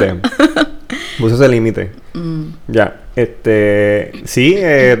límite. Ya, sí,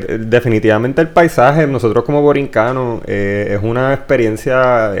 definitivamente el paisaje, nosotros como borincanos, es una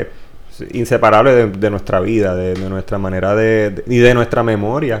experiencia inseparable de nuestra vida, de nuestra manera y de nuestra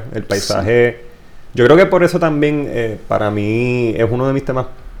memoria. El paisaje, yo creo que por eso también para mí es uno de mis temas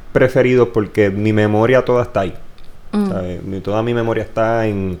preferidos, porque mi memoria toda está ahí. ¿Sabes? Toda mi memoria está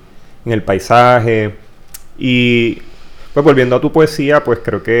en el paisaje. Y pues volviendo a tu poesía, pues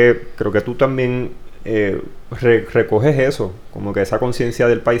creo que tú también recoges eso, como que esa conciencia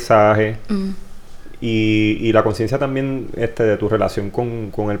del paisaje y la conciencia también de tu relación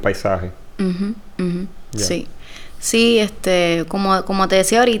con el paisaje. Yeah. Sí, como te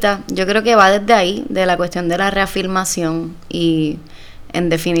decía ahorita, yo creo que va desde ahí, de la cuestión de la reafirmación, y en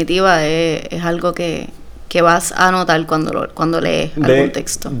definitiva es algo que vas a notar cuando lees algún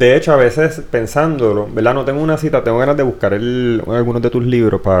texto. De hecho, a veces pensándolo, ¿verdad? No tengo una cita, tengo ganas de buscar algunos de tus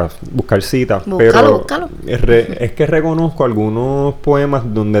libros para buscar citas. Búscalo. Es que reconozco algunos poemas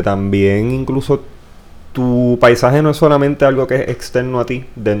donde también incluso tu paisaje no es solamente algo que es externo a ti,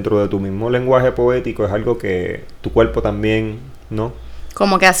 dentro de tu mismo lenguaje poético, es algo que tu cuerpo también, ¿no?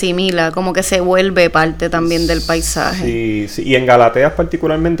 Como que asimila, como que se vuelve parte también del paisaje. Sí. Y en Galateas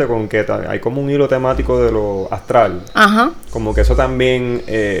particularmente, con que hay como un hilo temático de lo astral. Ajá. Como que eso también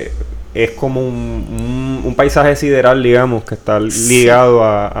es como un paisaje sideral, digamos, que está ligado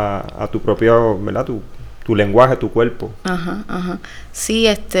a tu propio, ¿verdad? Tu lenguaje, tu cuerpo. Ajá. Sí,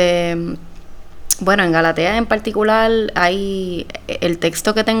 bueno, en Galatea en particular hay... El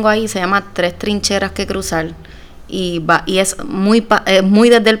texto que tengo ahí se llama 3 trincheras que cruzar. Y es muy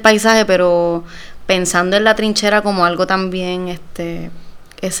desde el paisaje, pero pensando en la trinchera como algo también,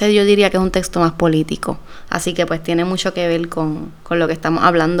 ese yo diría que es un texto más político. Así que pues tiene mucho que ver con lo que estamos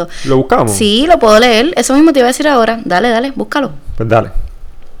hablando. ¿Lo buscamos? Sí, lo puedo leer. Eso mismo te iba a decir ahora. Dale, búscalo. Pues dale.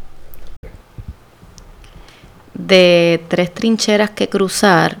 De 3 trincheras que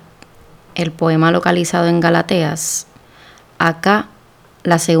cruzar, el poema localizado en Galateas. Acá,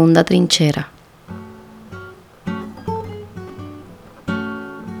 la segunda trinchera.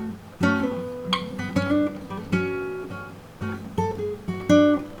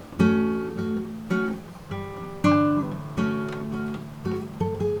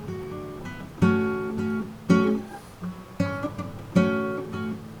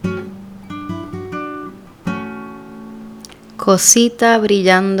 Cosita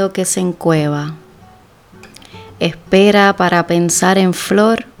brillando que se encueva, espera para pensar en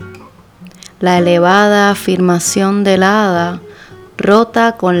flor, la elevada afirmación del hada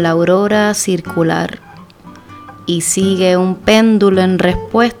rota con la aurora circular, y sigue un péndulo en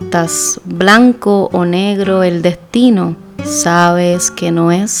respuestas, blanco o negro el destino, sabes que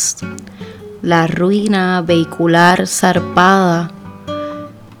no es, la ruina vehicular zarpada,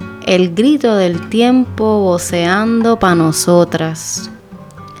 el grito del tiempo voceando pa' nosotras,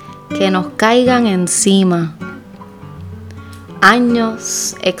 que nos caigan encima,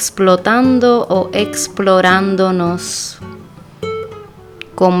 años explotando o explorándonos,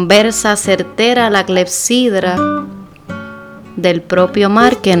 conversa certera la clepsidra del propio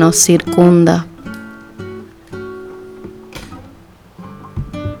mar que nos circunda.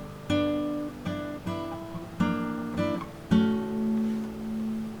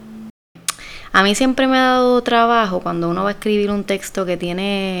 A mí siempre me ha dado trabajo cuando uno va a escribir un texto que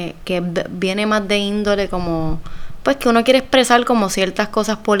viene más de índole como, pues que uno quiere expresar como ciertas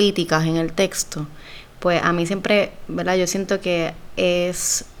cosas políticas en el texto. Pues a mí siempre, ¿verdad? Yo siento que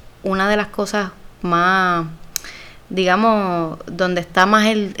es una de las cosas más, digamos, donde está más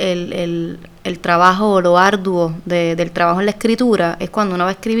el trabajo o lo arduo del trabajo en la escritura, es cuando uno va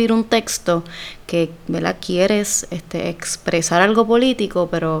a escribir un texto que, ¿verdad? Quieres expresar algo político,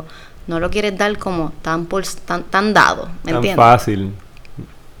 pero no lo quieres dar como tan dado, ¿me entiendes? Tan fácil.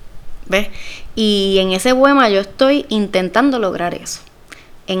 ¿Ves? Y en ese poema yo estoy intentando lograr eso.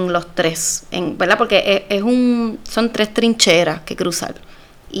 En los tres, ¿verdad? Porque son 3 trincheras que cruzar.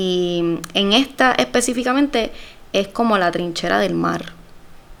 Y en esta específicamente es como la trinchera del mar,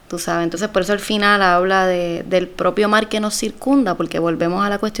 tú sabes. Entonces por eso al final habla del propio mar que nos circunda, porque volvemos a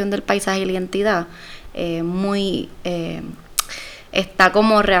la cuestión del paisaje y la identidad. Está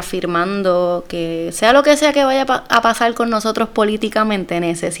como reafirmando que sea lo que sea que vaya a pasar con nosotros políticamente,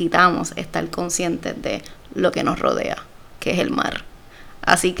 necesitamos estar conscientes de lo que nos rodea, que es el mar.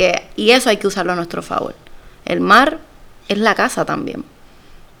 Así que, y eso hay que usarlo a nuestro favor. El mar es la casa también.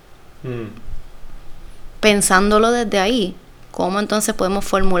 Pensándolo desde ahí, ¿cómo entonces podemos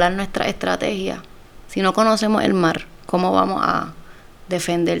formular nuestra estrategia? Si no conocemos el mar, ¿cómo vamos a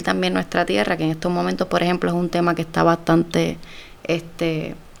defender también nuestra tierra? Que en estos momentos, por ejemplo, es un tema que está bastante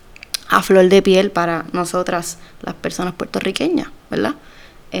a flor de piel para nosotras, las personas puertorriqueñas, ¿verdad?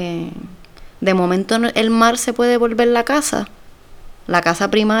 De momento el mar se puede volver la casa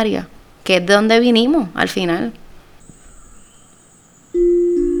primaria, que es de donde vinimos al final.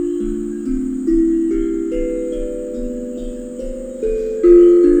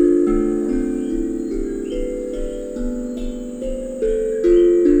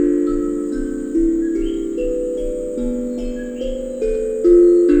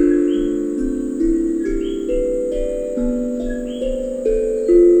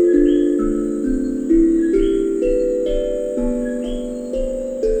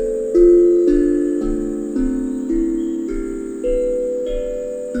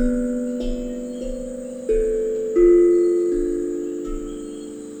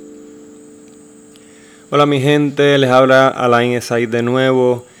 Hola mi gente, les habla Alain Esaid de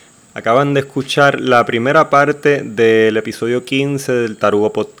nuevo. Acaban de escuchar la primera parte del episodio 15 del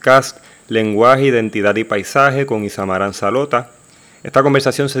Tarugo Podcast, Lenguaje, Identidad y Paisaje con Isamar Anzalotta. Esta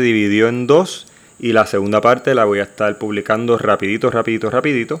conversación se dividió en 2 y la segunda parte la voy a estar publicando rapidito.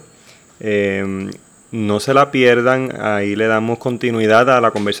 No se la pierdan, ahí le damos continuidad a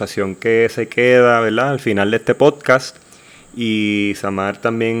la conversación que se queda, ¿verdad? Al final de este podcast. Y Isamar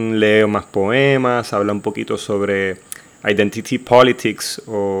también lee más poemas, habla un poquito sobre identity politics,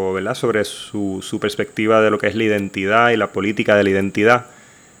 o ¿verdad? Sobre su perspectiva de lo que es la identidad y la política de la identidad.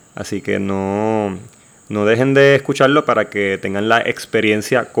 Así que no dejen de escucharlo para que tengan la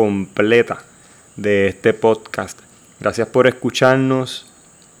experiencia completa de este podcast. Gracias por escucharnos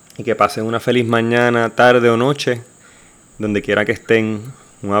y que pasen una feliz mañana, tarde o noche, donde quiera que estén.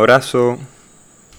 Un abrazo.